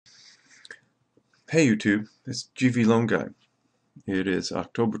Hey YouTube, it's GV Lone Guy. It is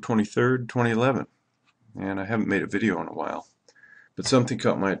October 23rd, 2011, and I haven't made a video in a while, but something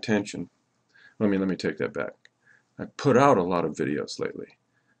caught my attention. Let me take that back. I've put out a lot of videos lately,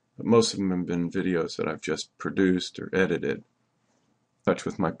 but most of them have been videos that I've just produced or edited. Touch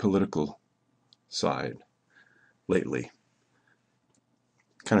with my political side lately.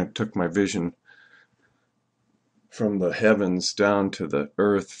 Kind of took my vision from the heavens down to the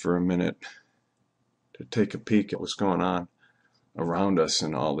earth for a minute to take a peek at what's going on around us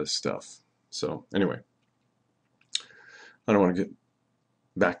and all this stuff. So anyway, I don't want to get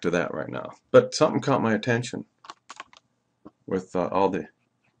back to that right now, but something caught my attention with all the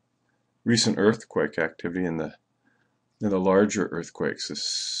recent earthquake activity and the larger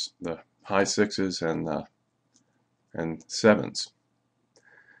earthquakes, the high sixes and sevens.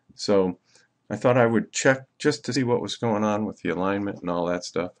 So I thought I would check just to see what was going on with the alignment and all that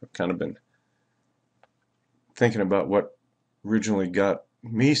stuff. I've kind of been thinking about what originally got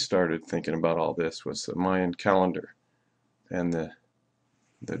me started thinking about all this was the Mayan calendar and the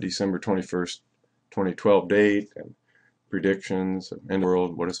December 21st, 2012 date and predictions of end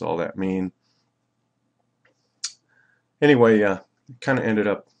world. What does all that mean? Anyway, kind of ended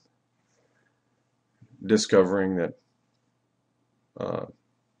up discovering that I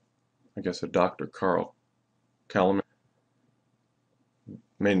guess a Dr. Carl Calandar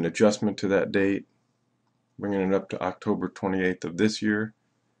made an adjustment to that date, bringing it up to October 28th of this year,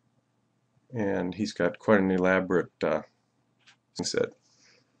 and he's got quite an elaborate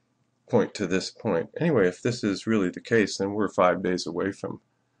point to this point. Anyway, if this is really the case, then we're 5 days away from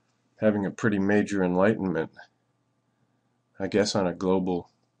having a pretty major enlightenment, I guess, on a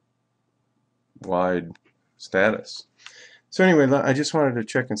global wide status. So anyway, I just wanted to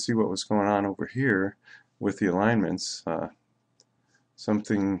check and see what was going on over here with the alignments.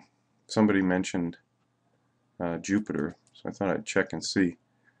 Somebody mentioned Jupiter, so I thought I'd check and see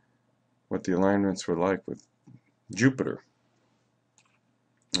what the alignments were like with Jupiter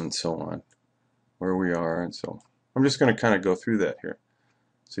and so on, where we are, and so I'm just going to kind of go through that here,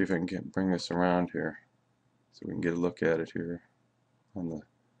 see if I can bring this around here so we can get a look at it here on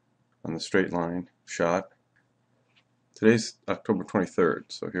the straight line shot. Today's October 23rd,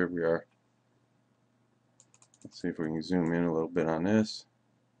 so here we are. Let's see if we can zoom in a little bit on this.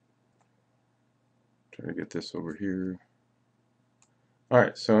 Try to get this over here.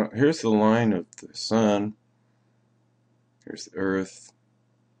 Alright, so here's the line of the sun. Here's the Earth.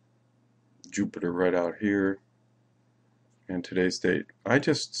 Jupiter right out here. And today's date. I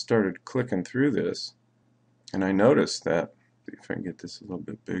just started clicking through this, and I noticed that, see if I can get this a little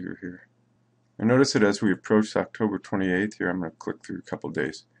bit bigger here. I noticed that as we approach October 28th here, I'm going to click through a couple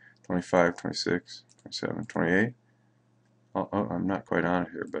days. 25, 26, 27, 28. Oh, I'm not quite on it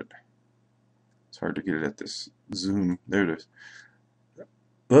here, but it's hard to get it at this zoom. There it is.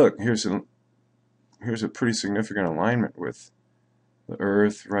 Look, here's a pretty significant alignment with the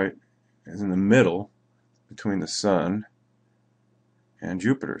Earth right in the middle between the Sun and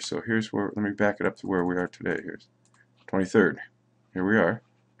Jupiter. So here's where, let me back it up to where we are today. Here's 23rd. Here we are,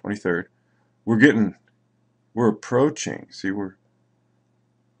 23rd. We're approaching, see, we're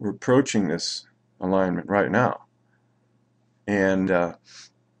approaching this alignment right now. And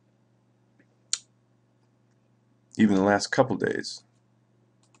even the last couple days,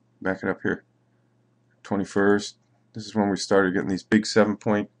 back it up here, 21st, this is when we started getting these big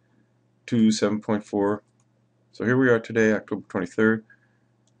 7.2, 7.4. So here we are today, October 23rd.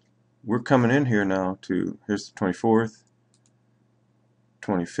 We're coming in here now to, here's the 24th,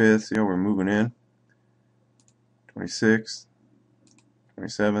 25th, we're moving in, 26th,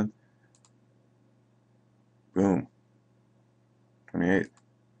 27th, boom, 28th.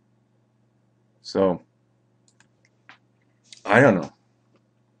 So, I don't know.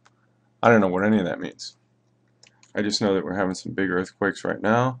 I don't know what any of that means. I just know that we're having some big earthquakes right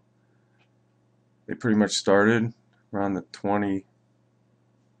now. They pretty much started around the 20,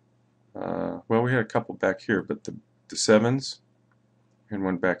 well, we had a couple back here, but the sevens, and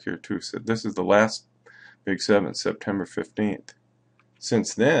one back here too. So this is the last big seven, September 15th.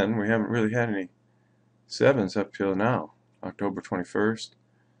 Since then, we haven't really had any sevens up till now, October 21st.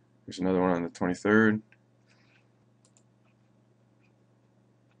 There's another one on the 23rd.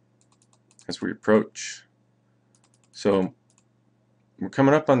 As we approach. So we're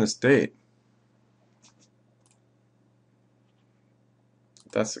coming up on this date.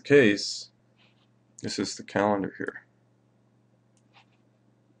 If that's the case, this is the calendar here.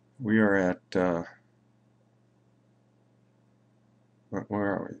 We are at, where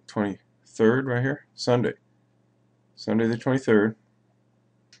are we? 23rd right here? Sunday the 23rd.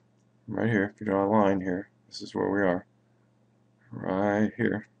 right here. If you draw a line here, this is where we are. Right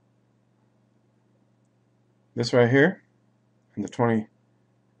here. This right here, on the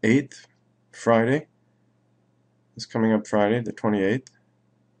 28th, Friday, this coming up Friday, the 28th,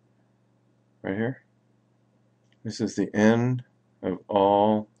 right here. This is the end of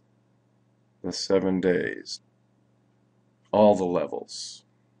all the 7 days, all the levels.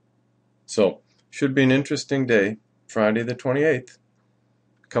 So, should be an interesting day, Friday the 28th,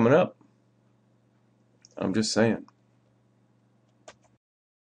 coming up. I'm just saying.